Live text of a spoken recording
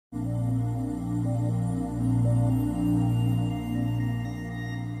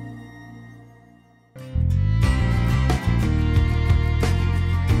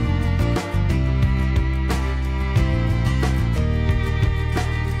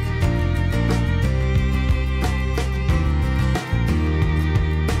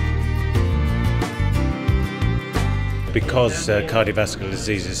Because cardiovascular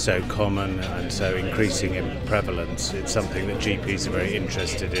disease is so common and so increasing in prevalence, it's something that GPs are very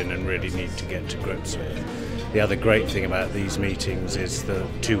interested in and really need to get to grips with. The other great thing about these meetings is the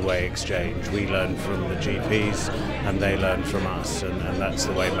two-way exchange. We learn from the GPs and they learn from us, and that's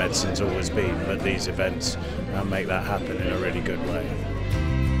the way medicine's always been, but these events make that happen in a really good way.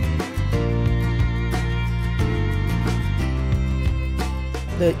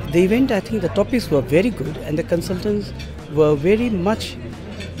 The event, I think the topics were very good and the consultants were very much,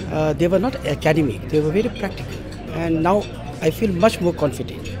 they were not academic, they were very practical. And now I feel much more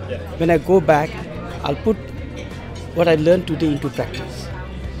confident. When I go back, I'll put what I learned today into practice.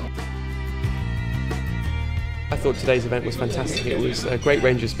 I thought today's event was fantastic. It was a great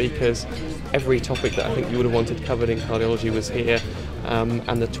range of speakers. Every topic that I think you would have wanted covered in cardiology was here,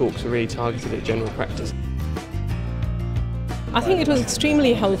 and the talks were really targeted at general practice. I think it was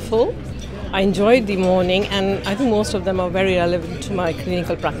extremely helpful. I enjoyed the morning, and I think most of them are very relevant to my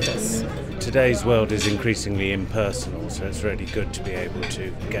clinical practice. Today's world is increasingly impersonal, so it's really good to be able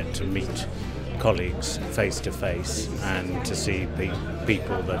to get to meet colleagues face to face and to see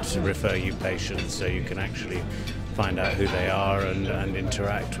people that refer you patients, so you can actually find out who they are and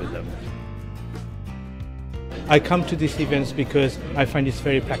interact with them. I come to these events because I find it's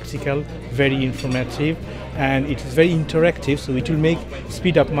very practical, very informative, and it is very interactive, so it will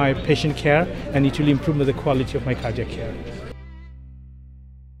speed up my patient care and it will improve the quality of my cardiac care.